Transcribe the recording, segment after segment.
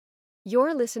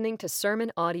You're listening to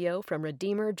sermon audio from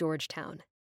Redeemer Georgetown.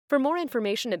 For more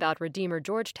information about Redeemer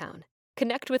Georgetown,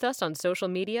 connect with us on social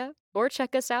media or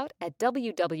check us out at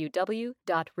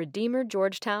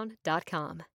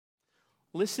www.redeemergeorgetown.com.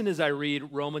 Listen as I read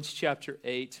Romans chapter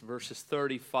 8, verses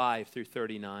 35 through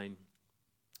 39.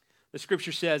 The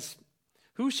scripture says,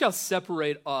 "Who shall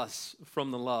separate us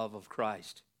from the love of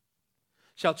Christ?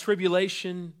 Shall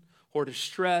tribulation or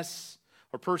distress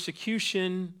or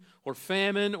persecution or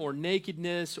famine or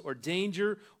nakedness or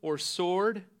danger or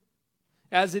sword?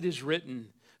 As it is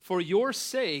written, for your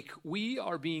sake we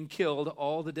are being killed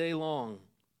all the day long.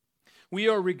 We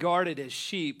are regarded as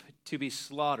sheep to be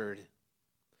slaughtered.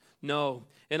 No,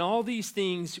 in all these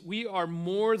things we are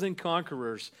more than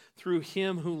conquerors through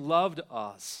him who loved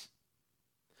us.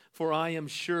 For I am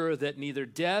sure that neither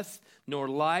death, nor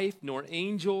life, nor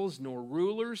angels, nor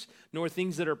rulers, nor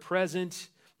things that are present,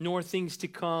 nor things to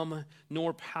come,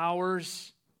 nor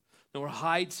powers, nor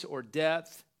heights or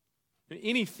depth, nor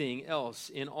anything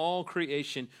else in all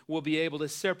creation will be able to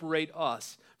separate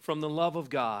us from the love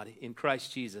of God in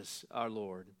Christ Jesus our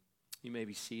Lord." You may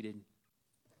be seated.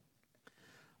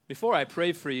 Before I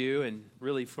pray for you, and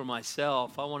really for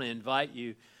myself, I want to invite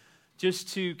you just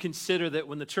to consider that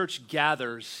when the church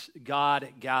gathers,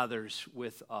 God gathers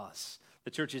with us. The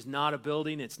church is not a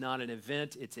building, it's not an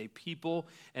event, it's a people.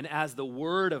 And as the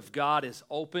word of God is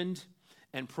opened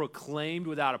and proclaimed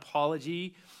without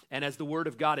apology, and as the word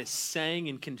of God is sang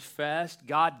and confessed,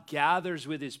 God gathers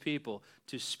with his people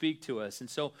to speak to us. And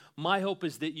so my hope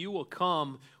is that you will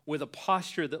come with a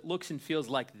posture that looks and feels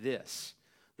like this.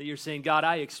 That you're saying, God,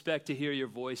 I expect to hear your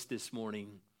voice this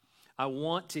morning. I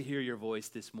want to hear your voice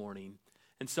this morning.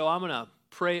 And so I'm going to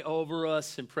pray over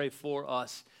us and pray for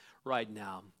us right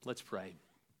now. Let's pray.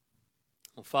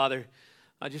 Well, Father,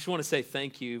 I just want to say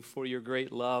thank you for your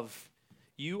great love.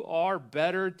 You are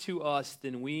better to us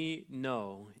than we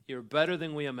know. You're better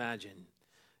than we imagine.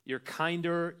 You're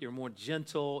kinder, you're more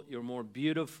gentle, you're more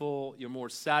beautiful, you're more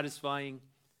satisfying.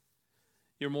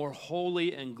 You're more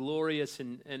holy and glorious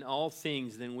in all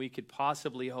things than we could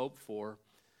possibly hope for.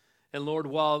 And Lord,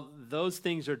 while those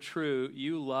things are true,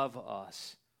 you love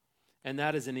us. And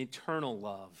that is an eternal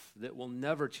love that will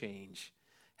never change.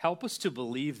 Help us to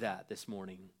believe that this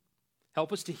morning.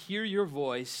 Help us to hear your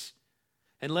voice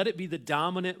and let it be the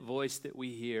dominant voice that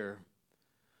we hear.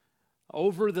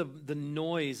 Over the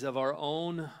noise of our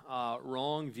own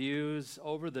wrong views,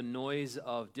 over the noise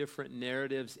of different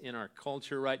narratives in our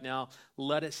culture right now,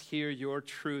 let us hear your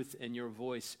truth and your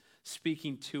voice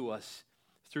speaking to us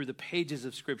through the pages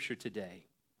of Scripture today.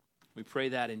 We pray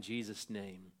that in Jesus'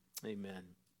 name.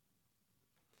 Amen.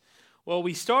 Well,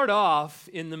 we start off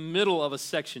in the middle of a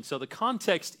section, so the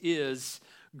context is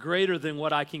greater than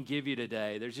what I can give you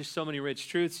today. There's just so many rich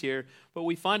truths here, but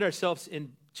we find ourselves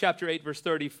in chapter 8, verse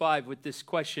 35 with this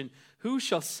question, who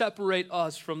shall separate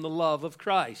us from the love of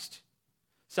Christ?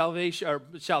 Salvation, or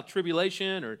shall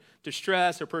tribulation, or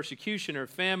distress, or persecution, or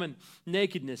famine,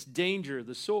 nakedness, danger,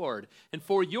 the sword? And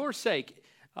for your sake,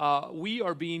 we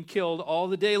are being killed all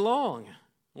the day long.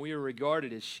 We are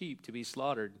regarded as sheep to be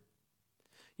slaughtered.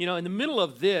 You know, in the middle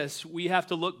of this, we have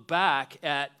to look back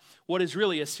at what is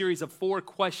really a series of 4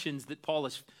 questions that Paul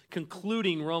is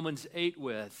concluding Romans 8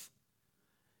 with.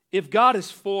 If God is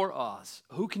for us,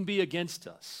 who can be against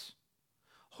us?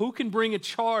 Who can bring a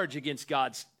charge against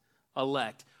God's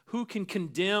elect? Who can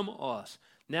condemn us?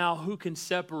 Now, who can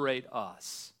separate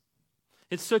us?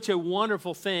 It's such a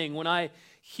wonderful thing when I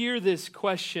hear this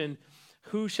question,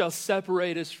 who shall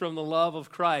separate us from the love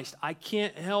of Christ? I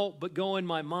can't help but go in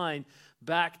my mind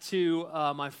back to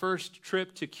my first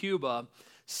trip to Cuba,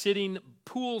 sitting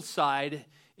poolside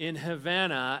in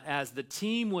Havana as the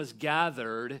team was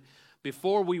gathered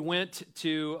before we went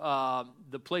to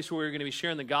the place where we were going to be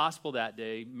sharing the gospel that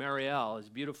day, Mariel, this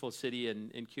beautiful city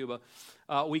in Cuba.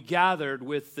 We gathered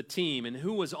with the team, and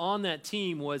who was on that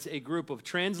team was a group of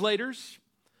translators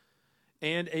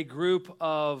and a group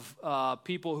of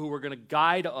people who were going to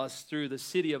guide us through the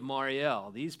city of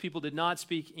Mariel. These people did not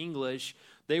speak English.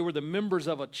 They were the members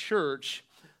of a church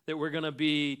that were going to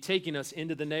be taking us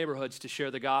into the neighborhoods to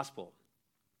share the gospel.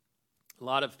 A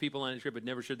lot of people on the trip had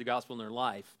never shared the gospel in their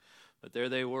life, but there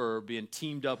they were being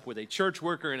teamed up with a church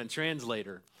worker and a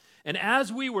translator. And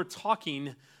as we were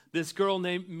talking, this girl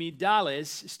named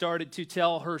Midales started to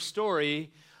tell her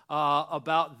story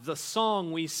about the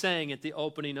song we sang at the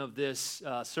opening of this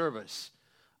service.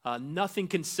 Nothing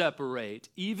can separate.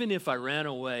 Even if I ran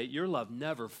away, your love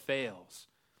never fails.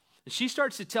 And she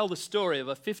starts to tell the story of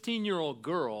a 15-year-old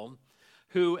girl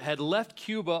who had left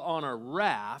Cuba on a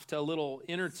raft, a little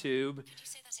inner tube. Could you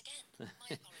say that again? My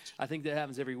apologies. I think that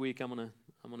happens every week. I'm gonna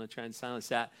try and silence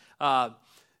that.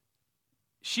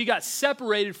 she got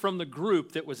separated from the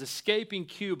group that was escaping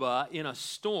Cuba in a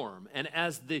storm. And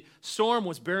as the storm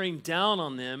was bearing down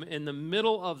on them in the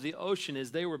middle of the ocean,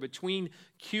 as they were between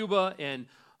Cuba and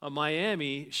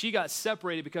Miami, she got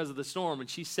separated because of the storm. And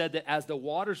she said that as the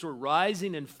waters were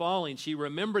rising and falling, she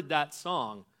remembered that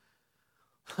song.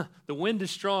 The wind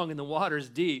is strong and the water is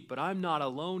deep, but I'm not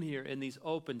alone here in these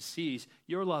open seas.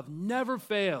 Your love never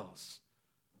fails.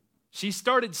 She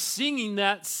started singing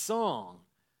that song.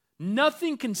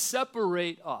 Nothing can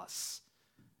separate us.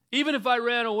 Even if I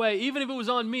ran away, even if it was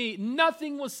on me,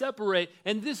 nothing will separate.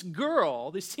 And this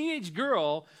girl, this teenage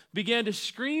girl, began to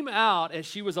scream out as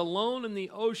she was alone in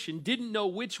the ocean, didn't know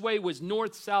which way was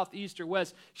north, south, east, or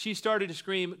west. She started to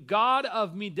scream, God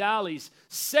of Midales,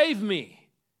 save me.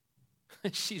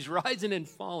 She's rising and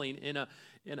falling in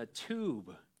a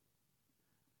tube.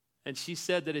 And she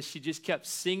said that as she just kept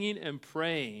singing and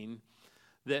praying,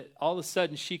 that all of a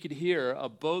sudden she could hear a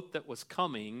boat that was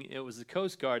coming. It was the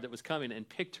Coast Guard that was coming and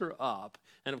picked her up.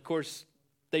 And of course,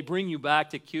 they bring you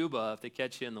back to Cuba if they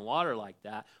catch you in the water like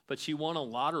that. But she won a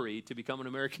lottery to become an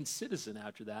American citizen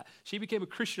after that. She became a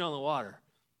Christian on the water.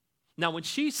 Now, when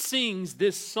she sings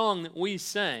this song that we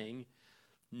sang,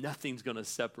 nothing's going to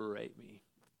separate me.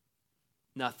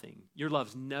 Nothing. Your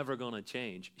love's never going to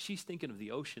change. She's thinking of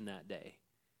the ocean that day.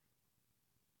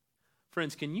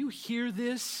 Friends, can you hear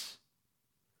this?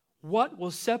 What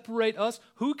will separate us?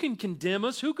 Who can condemn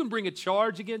us? Who can bring a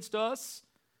charge against us?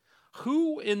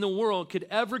 Who in the world could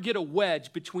ever get a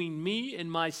wedge between me and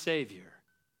my Savior?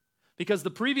 Because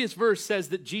the previous verse says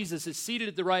that Jesus is seated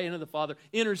at the right hand of the Father,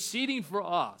 interceding for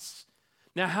us.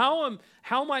 Now, how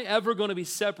am I ever going to be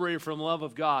separated from the love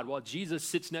of God while Jesus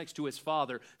sits next to his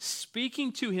Father,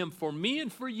 speaking to him for me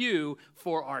and for you,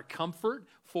 for our comfort,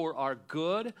 for our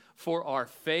good, for our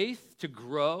faith to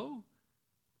grow?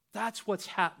 That's what's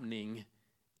happening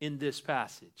in this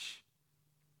passage.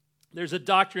 There's a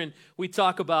doctrine we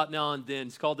talk about now and then.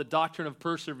 It's called the doctrine of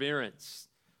perseverance.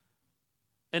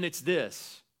 And it's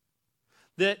this,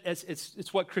 that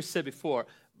it's what Chris said before.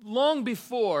 Long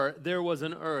before there was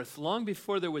an earth, long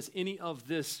before there was any of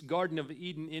this Garden of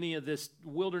Eden, any of this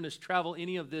wilderness travel,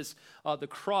 any of this, the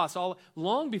cross,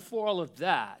 long before all of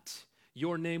that,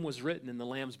 your name was written in the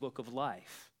Lamb's Book of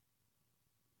Life.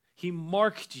 He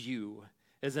marked you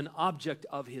as an object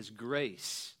of his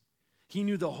grace. He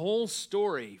knew the whole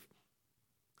story,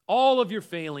 all of your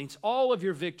failings, all of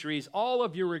your victories, all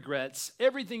of your regrets,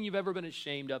 everything you've ever been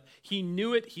ashamed of. He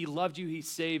knew it. He loved you. He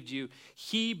saved you.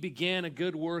 He began a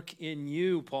good work in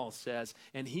you, Paul says,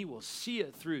 and he will see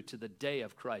it through to the day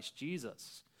of Christ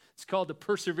Jesus. It's called the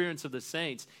perseverance of the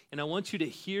saints, and I want you to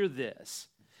hear this.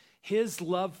 His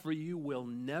love for you will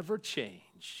never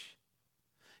change.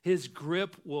 His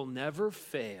grip will never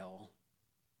fail.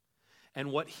 And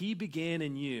what he began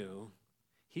in you,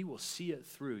 he will see it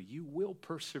through. You will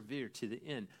persevere to the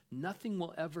end. Nothing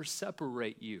will ever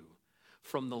separate you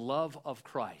from the love of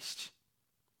Christ.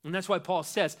 And that's why Paul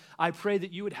says, I pray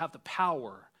that you would have the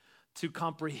power to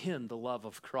comprehend the love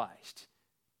of Christ.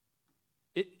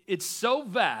 It's so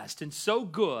vast and so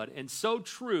good and so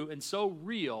true and so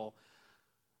real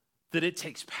that it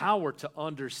takes power to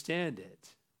understand it.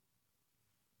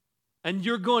 And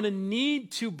you're going to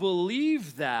need to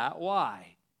believe that.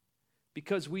 Why?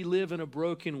 Because we live in a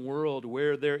broken world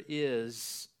where there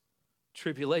is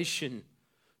tribulation,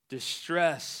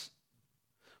 distress,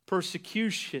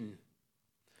 persecution,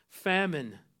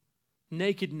 famine,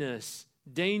 nakedness,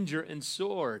 danger, and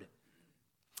sword.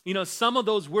 You know, some of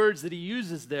those words that he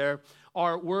uses there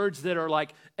are words that are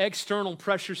like external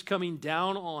pressures coming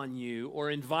down on you or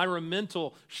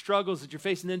environmental struggles that you're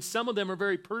facing. Then some of them are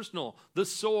very personal, the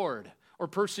sword or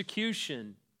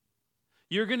persecution.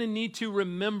 You're going to need to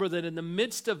remember that in the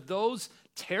midst of those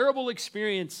terrible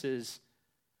experiences,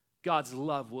 God's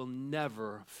love will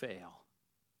never fail.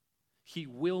 He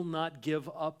will not give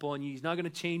up on you. He's not going to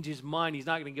change his mind. He's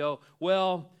not going to go,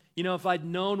 well, you know, if I'd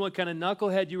known what kind of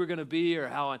knucklehead you were going to be or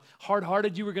how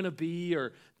hard-hearted you were going to be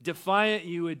or defiant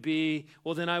you would be,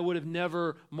 well, then I would have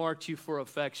never marked you for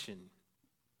affection.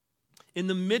 In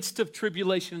the midst of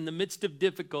tribulation, in the midst of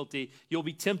difficulty, you'll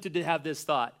be tempted to have this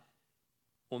thought,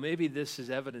 well, maybe this is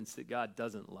evidence that God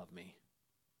doesn't love me.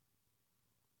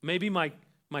 Maybe my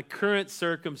current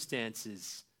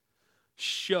circumstances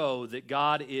show that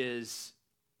God is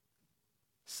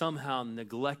somehow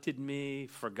neglected me,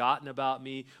 forgotten about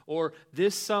me, or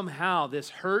this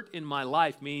hurt in my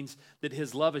life means that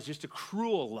his love is just a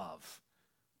cruel love.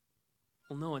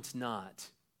 Well, no, it's not.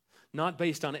 Not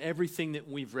based on everything that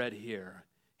we've read here.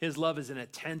 His love is an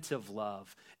attentive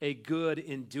love, a good,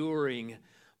 enduring,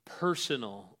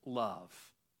 personal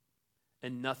love.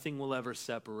 And nothing will ever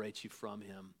separate you from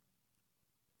him.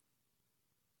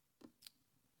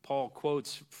 Paul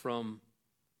quotes from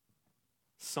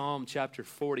Psalm chapter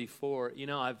 44. You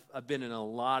know, I've been in a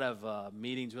lot of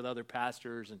meetings with other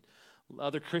pastors and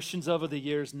other Christians over the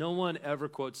years. No one ever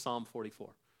quotes Psalm 44.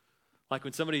 Like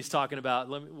when somebody's talking about,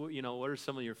 what are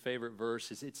some of your favorite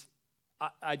verses?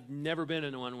 I've never been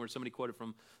in one where somebody quoted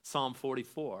from Psalm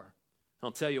 44.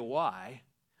 I'll tell you why.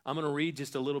 I'm going to read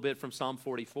just a little bit from Psalm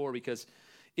 44 because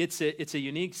it's a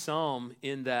unique psalm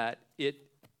in that it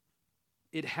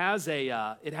has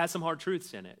some hard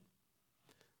truths in it.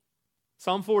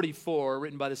 Psalm 44,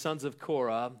 written by the sons of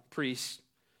Korah, priests,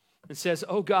 and says,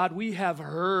 "O God, we have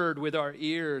heard with our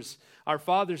ears. Our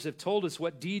fathers have told us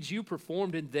what deeds you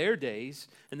performed in their days,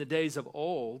 in the days of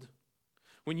old.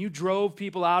 When you drove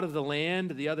people out of the land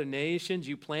of the other nations,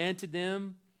 you planted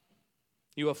them.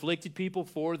 You afflicted people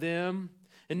for them.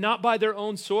 And not by their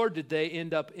own sword did they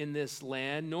end up in this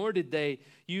land, nor did they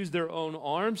use their own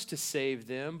arms to save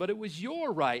them, but it was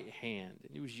your right hand,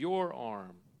 and it was your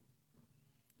arm.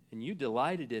 And you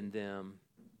delighted in them.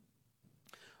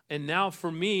 And now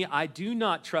for me, I do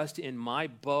not trust in my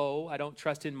bow. I don't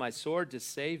trust in my sword to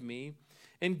save me.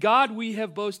 In God we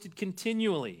have boasted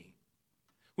continually.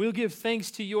 We'll give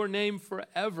thanks to your name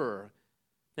forever."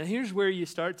 Now here's where you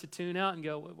start to tune out and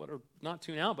go, or not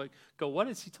tune out, but go, what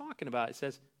is he talking about? It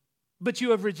says, "But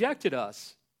you have rejected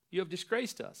us. You have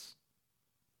disgraced us.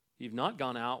 You've not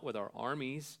gone out with our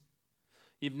armies.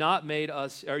 You have made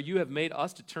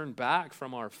us to turn back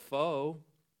from our foe.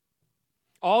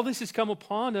 All this has come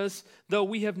upon us, though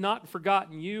we have not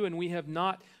forgotten you, and we have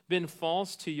not been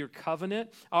false to your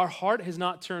covenant. Our heart has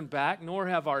not turned back, nor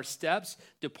have our steps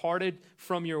departed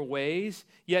from your ways.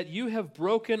 Yet you have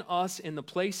broken us in the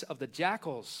place of the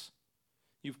jackals.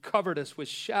 You've covered us with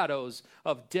shadows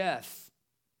of death.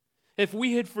 If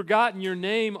we had forgotten your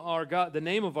name, our God, the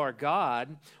name of our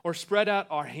God, or spread out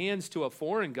our hands to a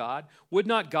foreign god, would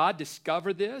not God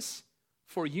discover this?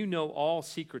 For you know all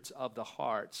secrets of the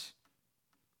heart."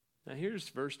 Now here's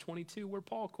verse 22 where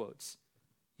Paul quotes,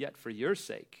 "Yet for your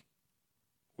sake,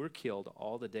 we're killed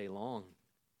all the day long.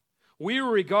 We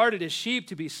were regarded as sheep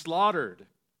to be slaughtered."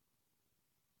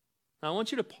 Now I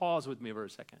want you to pause with me for a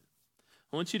second.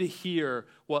 I want you to hear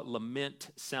what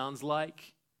lament sounds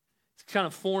like. It's kind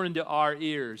of foreign to our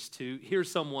ears to hear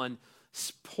someone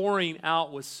pouring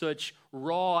out with such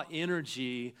raw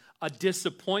energy a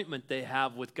disappointment they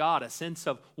have with God, a sense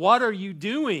of, what are you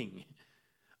doing?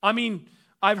 I mean,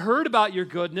 I've heard about your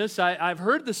goodness. I've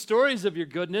heard the stories of your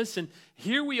goodness, and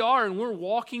here we are, and we're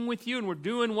walking with you, and we're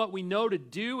doing what we know to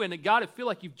do, and God, I feel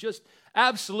like you've just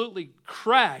absolutely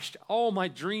crashed all my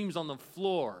dreams on the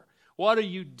floor. What are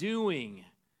you doing?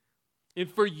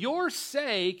 And for your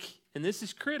sake, and this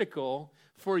is critical,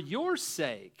 for your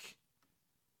sake,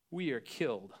 we are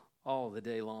killed all the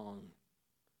day long.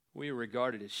 We are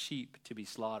regarded as sheep to be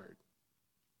slaughtered.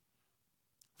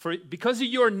 Because of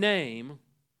your name,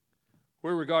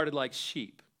 we're regarded like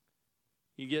sheep.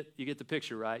 You get the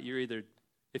picture, right?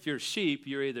 If you're a sheep,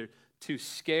 you're either too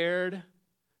scared,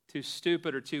 too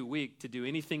stupid, or too weak to do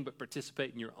anything but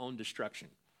participate in your own destruction.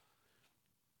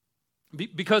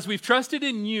 Because we've trusted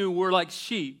in you, we're like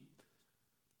sheep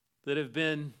that have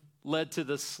been led to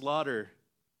the slaughter.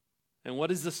 And what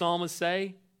does the psalmist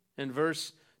say in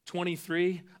verse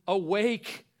 23?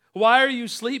 "Awake! Why are you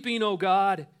sleeping, O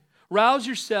God? Rouse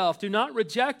yourself. Do not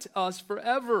reject us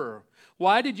forever.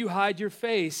 Why did you hide your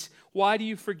face? Why do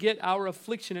you forget our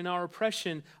affliction and our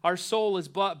oppression? Our soul is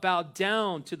bowed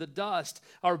down to the dust.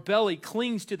 Our belly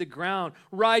clings to the ground.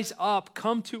 Rise up,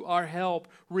 come to our help.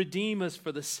 Redeem us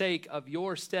for the sake of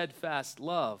your steadfast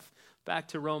love." Back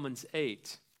to Romans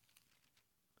 8.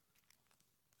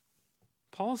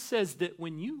 Paul says that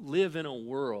when you live in a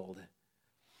world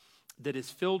that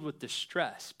is filled with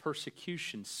distress,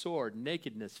 persecution, sword,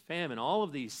 nakedness, famine, all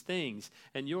of these things,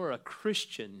 and you're a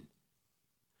Christian,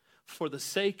 for the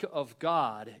sake of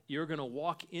God, you're going to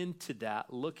walk into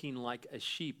that looking like a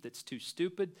sheep that's too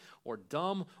stupid or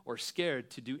dumb or scared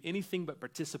to do anything but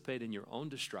participate in your own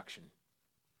destruction.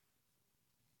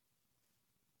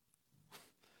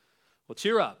 Well,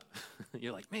 cheer up.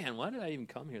 You're like, man, why did I even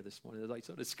come here this morning? It's like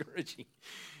so discouraging.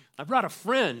 I brought a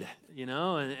friend,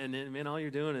 and man, all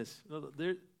you're doing is,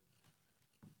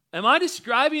 am I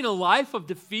describing a life of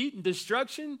defeat and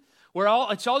destruction where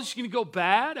it's all just going to go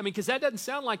bad? I mean, because that doesn't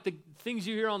sound like the things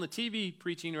you hear on the TV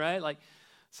preaching, right? Like,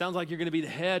 sounds like you're going to be the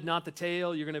head, not the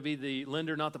tail. You're going to be the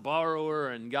lender, not the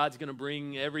borrower, and God's going to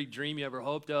bring every dream you ever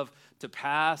hoped of to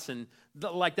pass. And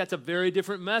that's a very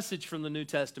different message from the New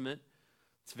Testament.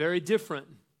 It's very different.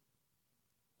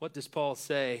 What does Paul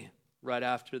say right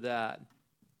after that?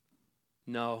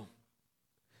 No,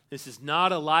 this is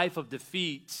not a life of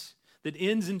defeat that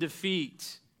ends in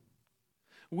defeat.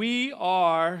 We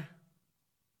are,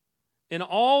 in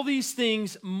all these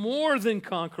things, more than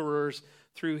conquerors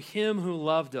through him who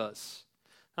loved us.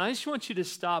 I just want you to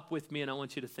stop with me and I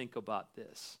want you to think about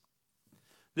this.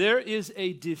 There is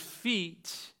a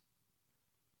defeat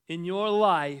in your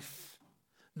life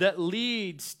that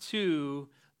leads to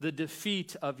the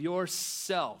defeat of your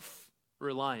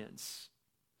self-reliance.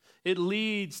 It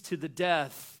leads to the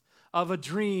death of a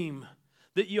dream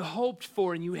that you hoped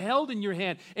for and you held in your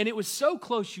hand. And it was so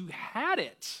close, you had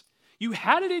it. You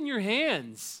had it in your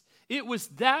hands. It was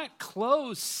that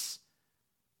close.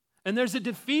 And there's a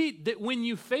defeat that when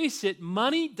you face it,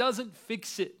 money doesn't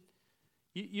fix it.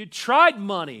 You tried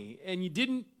money and you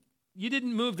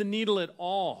didn't move the needle at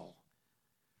all.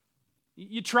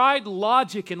 You tried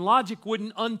logic and logic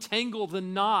wouldn't untangle the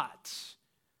knot.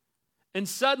 And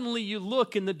suddenly you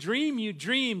look and the dream you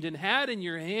dreamed and had in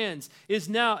your hands is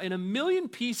now in a million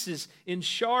pieces in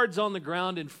shards on the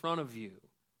ground in front of you.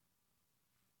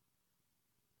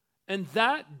 And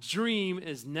that dream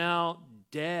is now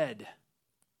dead.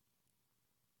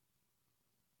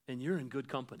 And you're in good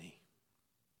company.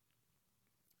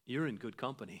 You're in good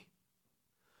company.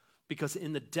 Because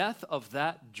in the death of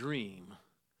that dream,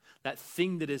 that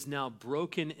thing that is now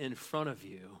broken in front of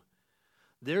you,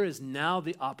 there is now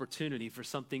the opportunity for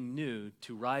something new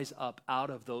to rise up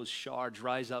out of those shards,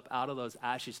 rise up out of those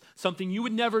ashes, something you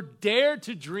would never dare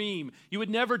to dream, you would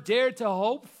never dare to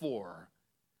hope for.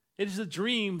 It is a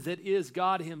dream that is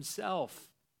God himself.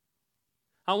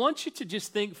 I want you to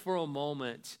just think for a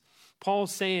moment.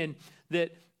 Paul's saying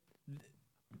that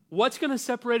what's going to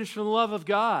separate us from the love of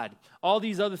God? All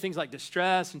these other things like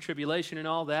distress and tribulation and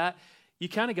all that. You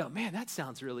kind of go, man, that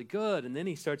sounds really good. And then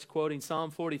he starts quoting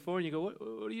Psalm 44, and you go, what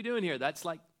are you doing here? That's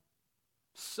like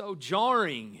so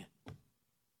jarring.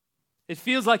 It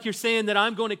feels like you're saying that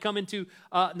I'm going to come into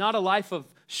not a life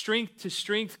of strength to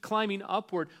strength climbing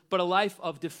upward, but a life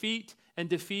of defeat and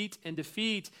defeat and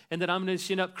defeat, and that I'm going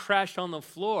to end up crashed on the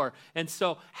floor. And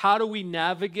so how do we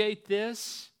navigate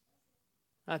this?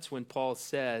 That's when Paul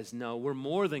says, no, we're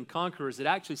more than conquerors. It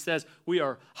actually says we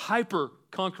are hyper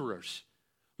conquerors.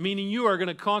 Meaning you are going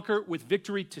to conquer with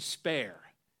victory to spare.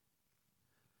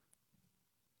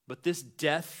 But this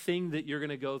death thing that you're going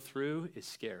to go through is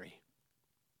scary.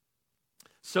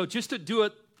 So just to do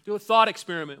a thought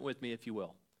experiment with me, if you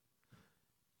will.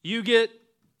 You get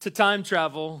to time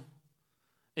travel,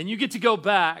 and you get to go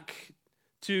back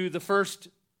to the first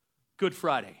Good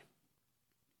Friday.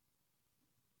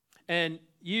 And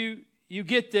you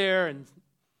get there,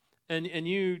 and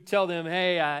you tell them,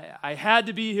 hey, I had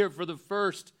to be here for the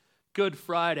first Good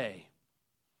Friday.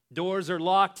 Doors are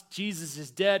locked. Jesus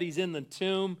is dead. He's in the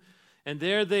tomb. And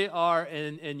there they are.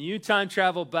 And you time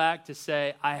travel back to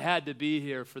say, I had to be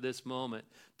here for this moment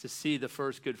to see the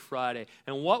first Good Friday.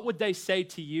 And what would they say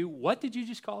to you? What did you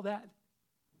just call that?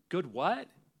 Good what?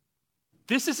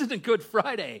 This isn't a Good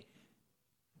Friday.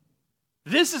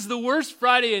 This is the worst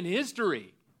Friday in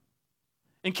history.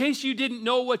 In case you didn't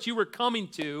know what you were coming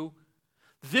to,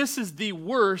 this is the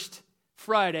worst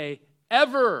Friday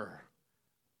ever.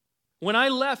 When I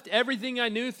left everything I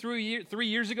knew 3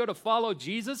 years ago to follow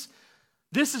Jesus,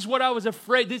 this is what I was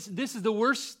afraid. This is the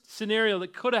worst scenario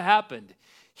that could have happened.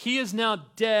 He is now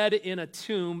dead in a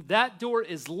tomb. That door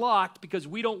is locked because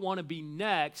we don't want to be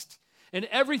next. And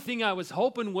everything I was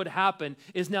hoping would happen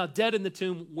is now dead in the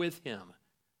tomb with him.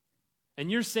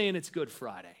 And you're saying it's Good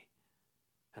Friday.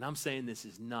 And I'm saying this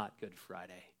is not Good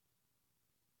Friday.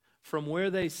 From where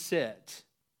they sit,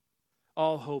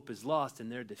 all hope is lost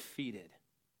and they're defeated.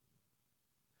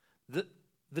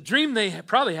 The dream they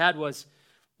probably had was,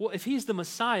 well, if he's the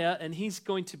Messiah and he's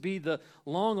going to be the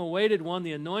long-awaited one,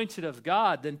 the anointed of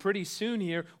God, then pretty soon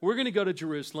here, we're going to go to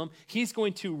Jerusalem. He's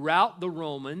going to rout the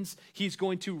Romans. He's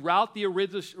going to rout the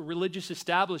religious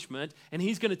establishment, and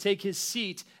he's going to take his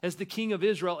seat as the king of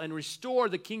Israel and restore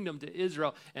the kingdom to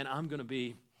Israel, and I'm going to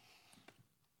be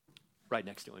right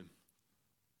next to him.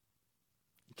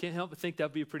 You can't help but think that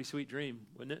would be a pretty sweet dream,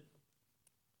 wouldn't it?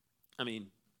 I mean,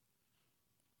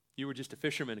 you were just a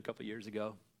fisherman a couple years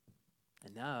ago,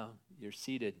 and now you're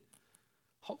seated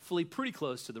hopefully pretty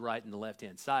close to the right and the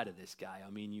left-hand side of this guy.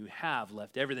 I mean, you have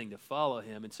left everything to follow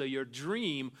him, and so your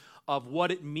dream of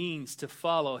what it means to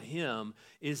follow him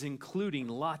is including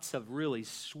lots of really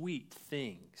sweet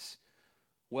things.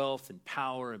 Wealth and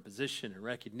power and position and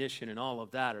recognition and all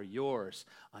of that are yours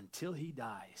until he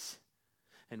dies.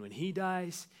 And when he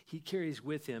dies, he carries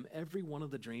with him every one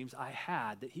of the dreams I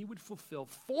had that he would fulfill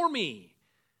for me.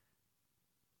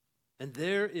 And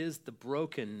there is the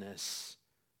brokenness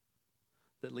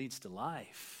that leads to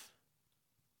life.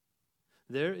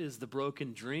 There is the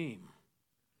broken dream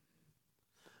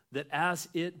that as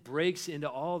it breaks into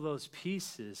all those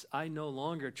pieces, I no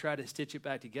longer try to stitch it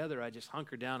back together. I just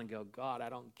hunker down and go, God, I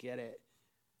don't get it.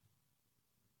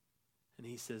 And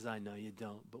he says, I know you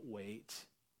don't, but wait.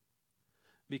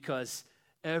 Because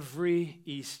every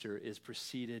Easter is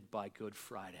preceded by Good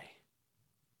Friday.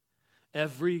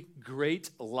 Every great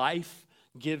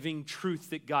life-giving truth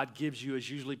that God gives you is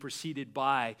usually preceded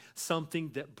by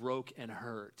something that broke and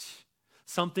hurt.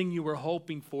 Something you were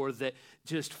hoping for that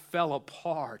just fell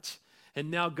apart.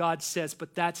 And now God says,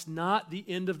 but that's not the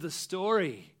end of the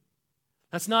story.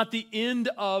 That's not the end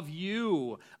of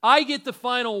you. I get the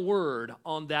final word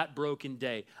on that broken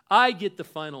day. I get the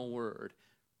final word.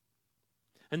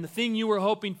 And the thing you were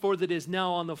hoping for that is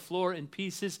now on the floor in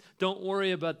pieces, don't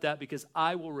worry about that because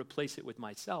I will replace it with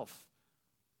myself.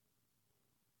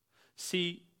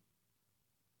 See,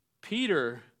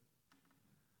 Peter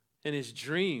and his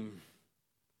dream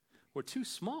were too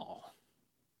small.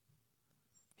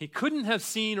 He couldn't have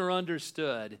seen or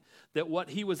understood that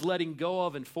what he was letting go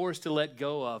of and forced to let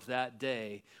go of that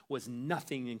day was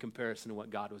nothing in comparison to what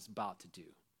God was about to do.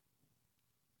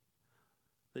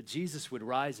 That Jesus would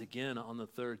rise again on the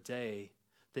third day,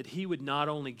 that he would not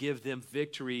only give them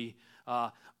victory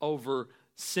over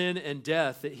sin and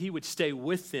death, that he would stay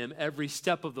with them every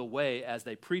step of the way as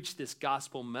they preached this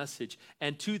gospel message.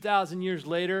 And 2,000 years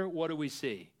later, what do we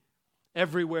see?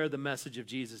 Everywhere the message of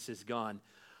Jesus is gone,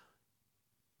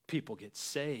 people get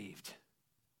saved.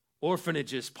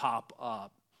 Orphanages pop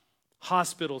up.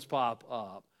 Hospitals pop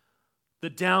up. The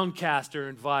downcast are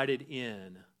invited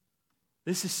in.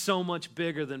 This is so much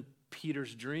bigger than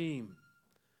Peter's dream.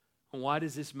 And why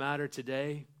does this matter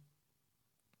today?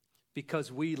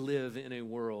 Because we live in a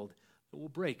world that will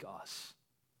break us.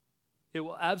 It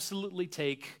will absolutely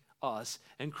take us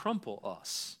and crumple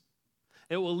us.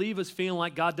 It will leave us feeling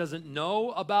like God doesn't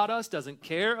know about us, doesn't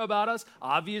care about us,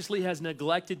 obviously has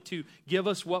neglected to give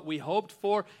us what we hoped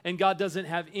for, and God doesn't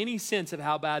have any sense of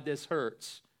how bad this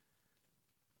hurts.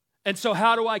 And so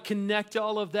how do I connect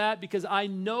all of that? Because I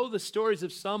know the stories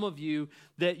of some of you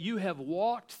that you have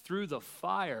walked through the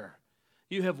fire.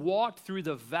 You have walked through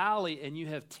the valley and you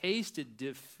have tasted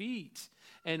defeat.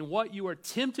 And what you are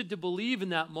tempted to believe in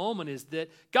that moment is that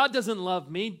God doesn't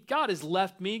love me. God has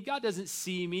left me. God doesn't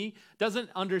see me, doesn't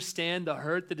understand the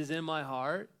hurt that is in my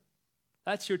heart.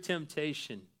 That's your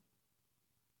temptation.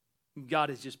 God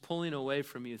is just pulling away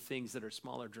from you things that are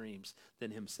smaller dreams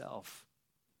than himself.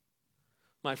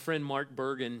 My friend Mark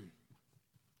Bergen,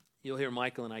 you'll hear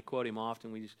Michael and I quote him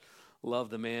often. We just love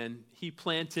the man. He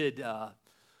planted a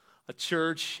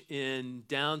church in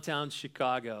downtown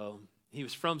Chicago. He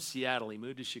was from Seattle. He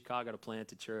moved to Chicago to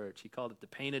plant a church. He called it the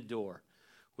Painted Door,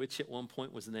 which at one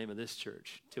point was the name of this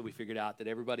church, until we figured out that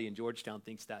everybody in Georgetown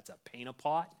thinks that's a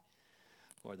paint-a-pot,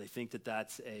 or they think that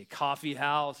that's a coffee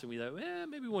house, and we thought,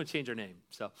 maybe we want to change our name.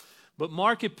 But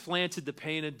Mark had planted the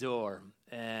Painted Door,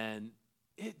 and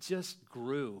it just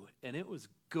grew, and it was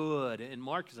good. And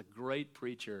Mark is a great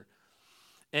preacher.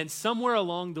 And somewhere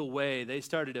along the way, they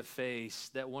started to face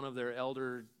that one of their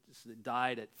elders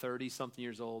died at 30-something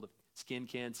years old of skin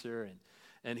cancer.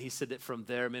 And he said that from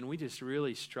there, man, we just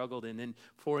really struggled. And then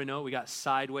before we know it, we got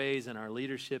sideways in our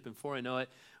leadership. And before I know it,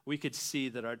 we could see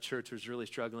that our church was really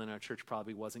struggling. Our church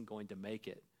probably wasn't going to make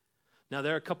it. Now,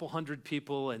 there are a couple hundred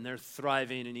people, and they're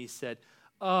thriving. And he said,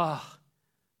 I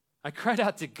cried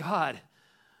out to God.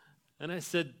 And I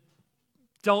said,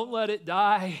 don't let it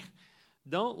die.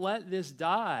 Don't let this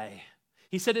die.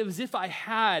 He said it was as if I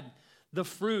had the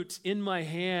fruit in my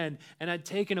hand and I'd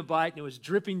taken a bite and it was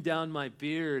dripping down my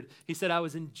beard. He said I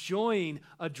was enjoying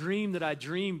a dream that I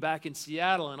dreamed back in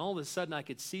Seattle, and all of a sudden I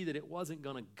could see that it wasn't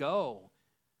going to go.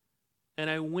 And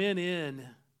I went in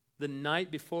the night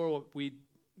before we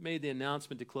made the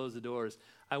announcement to close the doors.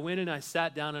 I went and I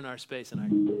sat down in our space and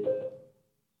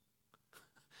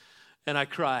I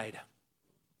cried.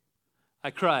 I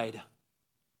cried.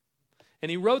 And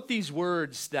he wrote these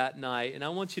words that night, and I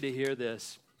want you to hear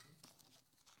this.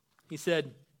 He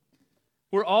said,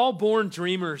 we're all born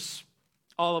dreamers,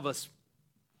 all of us.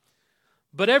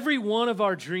 But every one of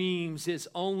our dreams is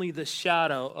only the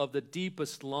shadow of the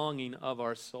deepest longing of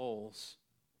our souls.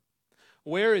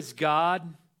 Where is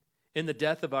God in the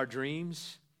death of our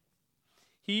dreams?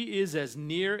 He is as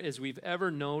near as we've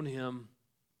ever known him.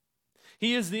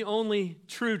 He is the only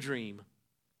true dream.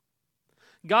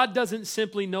 God doesn't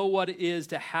simply know what it is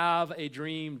to have a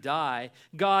dream die.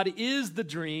 God is the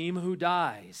dream who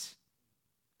dies.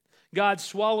 God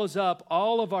swallows up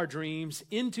all of our dreams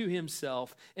into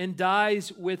himself and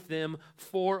dies with them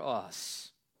for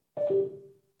us.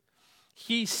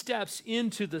 He steps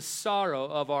into the sorrow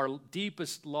of our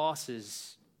deepest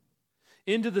losses,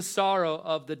 into the sorrow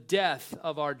of the death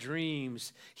of our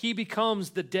dreams. He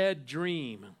becomes the dead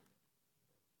dream.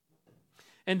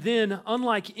 And then,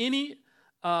 unlike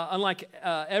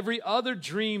every other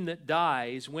dream that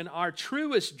dies, when our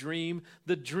truest dream,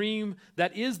 the dream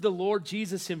that is the Lord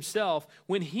Jesus himself,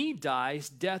 when he dies,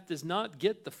 death does not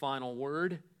get the final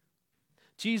word.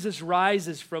 Jesus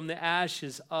rises from the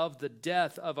ashes of the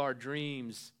death of our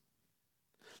dreams.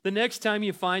 The next time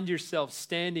you find yourself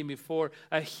standing before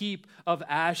a heap of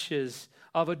ashes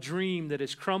of a dream that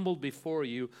has crumbled before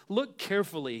you, look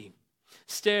carefully,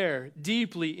 stare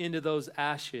deeply into those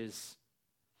ashes.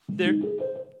 There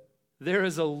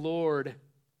is a Lord,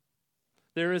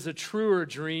 there is a truer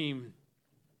dream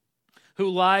who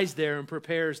lies there and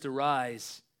prepares to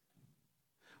rise.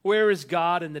 Where is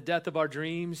God in the death of our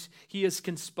dreams? He is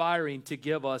conspiring to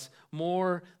give us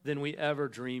more than we ever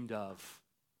dreamed of.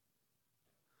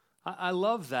 I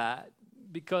love that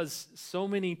because so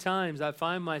many times I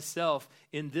find myself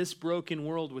in this broken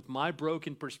world with my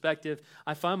broken perspective.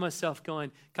 I find myself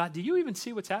going, God, do you even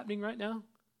see what's happening right now?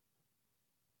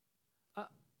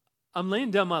 I'm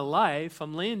laying down my life.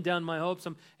 I'm laying down my hopes.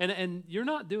 And you're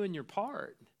not doing your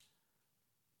part.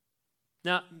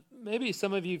 Now, maybe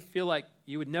some of you feel like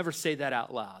you would never say that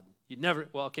out loud. You'd never,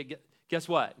 well, okay, guess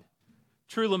what?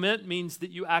 True lament means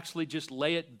that you actually just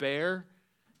lay it bare.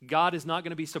 God is not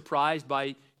going to be surprised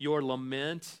by your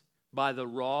lament, by the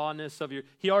rawness of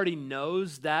he already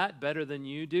knows that better than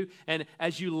you do. And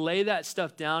as you lay that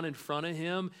stuff down in front of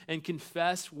him and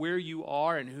confess where you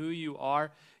are and who you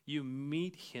are, you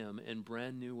meet him in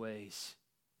brand new ways.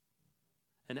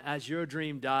 And as your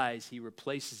dream dies, he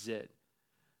replaces it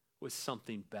with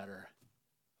something better,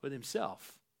 with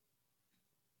himself,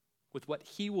 with what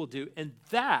he will do. And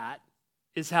that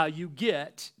is how you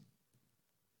get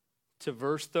to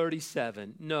verse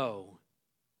 37. No,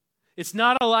 it's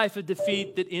not a life of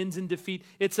defeat that ends in defeat.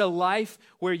 It's a life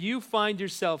where you find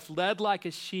yourself led like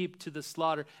a sheep to the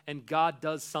slaughter, and God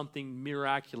does something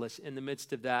miraculous in the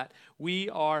midst of that. We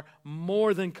are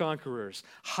more than conquerors,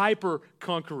 hyper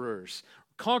conquerors,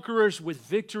 conquerors with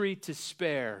victory to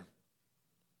spare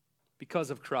because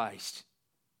of Christ.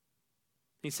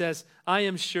 He says, I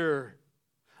am sure,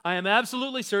 I am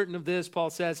absolutely certain of this, Paul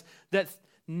says, that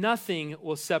nothing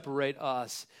will separate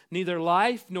us, neither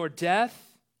life nor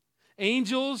death,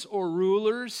 angels or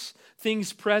rulers,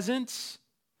 things present,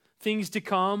 things to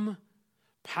come,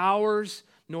 powers,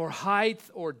 nor height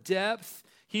or depth.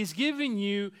 He's giving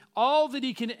you all that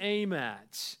he can aim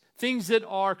at. Things that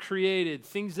are created,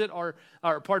 things that are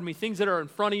in front of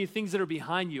you, things that are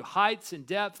behind you, heights and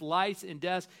depth, lights and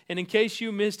deaths. And in case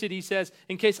you missed it, he says,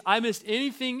 in case I missed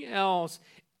anything else,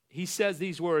 he says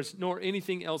these words, nor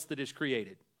anything else that is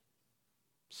created.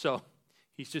 So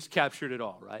he's just captured it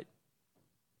all, right?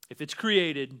 If it's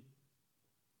created,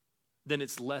 then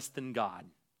it's less than God.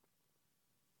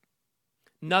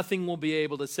 Nothing will be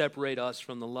able to separate us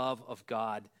from the love of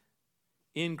God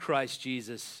in Christ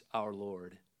Jesus our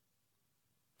Lord.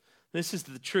 This is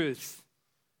the truth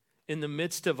in the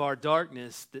midst of our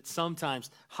darkness that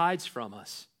sometimes hides from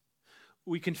us.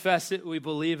 We confess it, we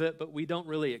believe it, but we don't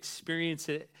really experience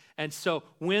it. And so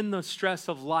when the stress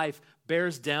of life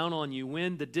bears down on you,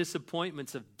 when the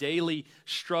disappointments of daily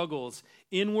struggles,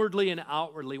 inwardly and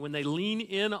outwardly, when they lean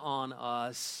in on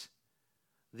us,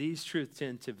 these truths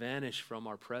tend to vanish from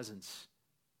our presence.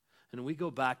 And we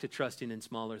go back to trusting in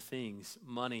smaller things,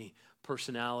 money,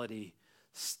 personality,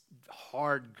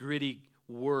 hard, gritty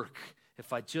work.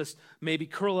 If I just maybe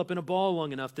curl up in a ball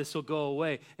long enough, this will go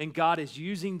away. And God is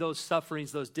using those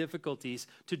sufferings, those difficulties,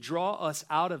 to draw us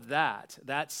out of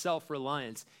that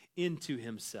self-reliance, into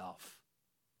himself.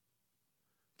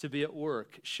 To be at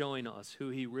work showing us who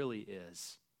he really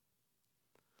is.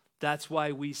 That's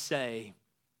why we say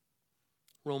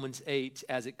Romans 8,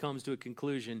 as it comes to a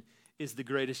conclusion, is the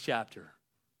greatest chapter.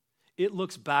 It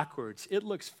looks backwards. It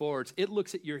looks forwards. It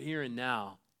looks at your here and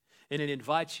now. And it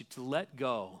invites you to let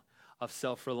go of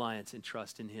self-reliance and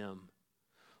trust in him.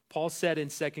 Paul said in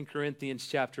 2 Corinthians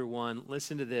chapter 1,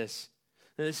 listen to this.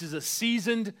 Now, this is a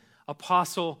seasoned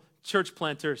apostle church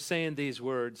planter saying these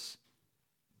words.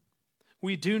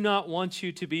 We do not want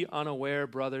you to be unaware,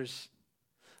 brothers,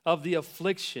 of the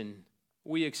affliction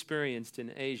we experienced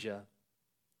in Asia.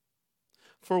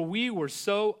 For we were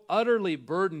so utterly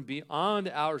burdened beyond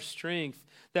our strength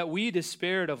that we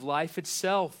despaired of life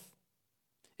itself.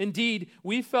 Indeed,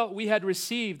 we felt we had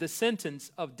received the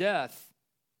sentence of death.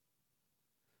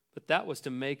 But that was to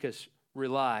make us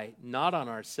rely not on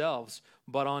ourselves,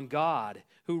 but on God,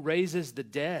 who raises the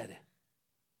dead.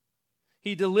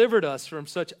 He delivered us from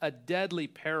such a deadly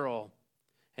peril,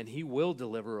 and he will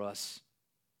deliver us.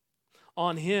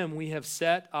 On him we have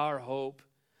set our hope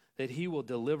that he will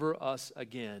deliver us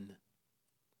again.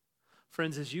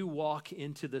 Friends, as you walk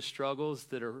into the struggles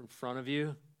that are in front of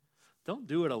you, don't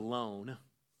do it alone.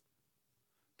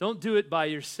 Don't do it by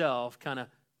yourself, kind of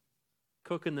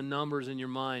cooking the numbers in your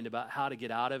mind about how to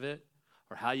get out of it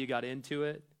or how you got into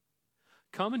it.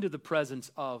 Come into the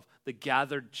presence of the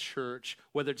gathered church,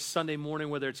 whether it's Sunday morning,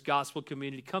 whether it's gospel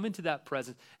community. Come into that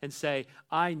presence and say,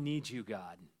 I need you,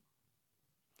 God.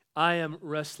 I am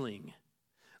wrestling.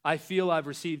 I feel I've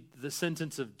received the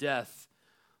sentence of death,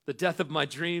 the death of my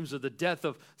dreams or the death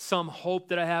of some hope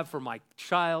that I have for my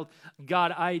child.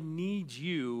 God, I need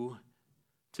you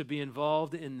to be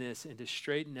involved in this and to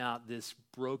straighten out this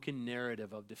broken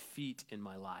narrative of defeat in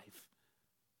my life.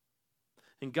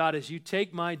 And God, as you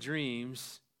take my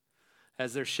dreams,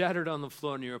 as they're shattered on the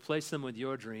floor and you replace them with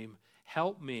your dream,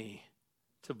 help me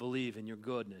to believe in your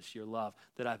goodness, your love,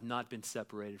 that I've not been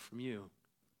separated from you.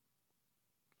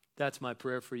 That's my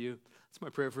prayer for you. That's my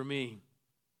prayer for me.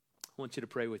 I want you to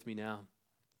pray with me now.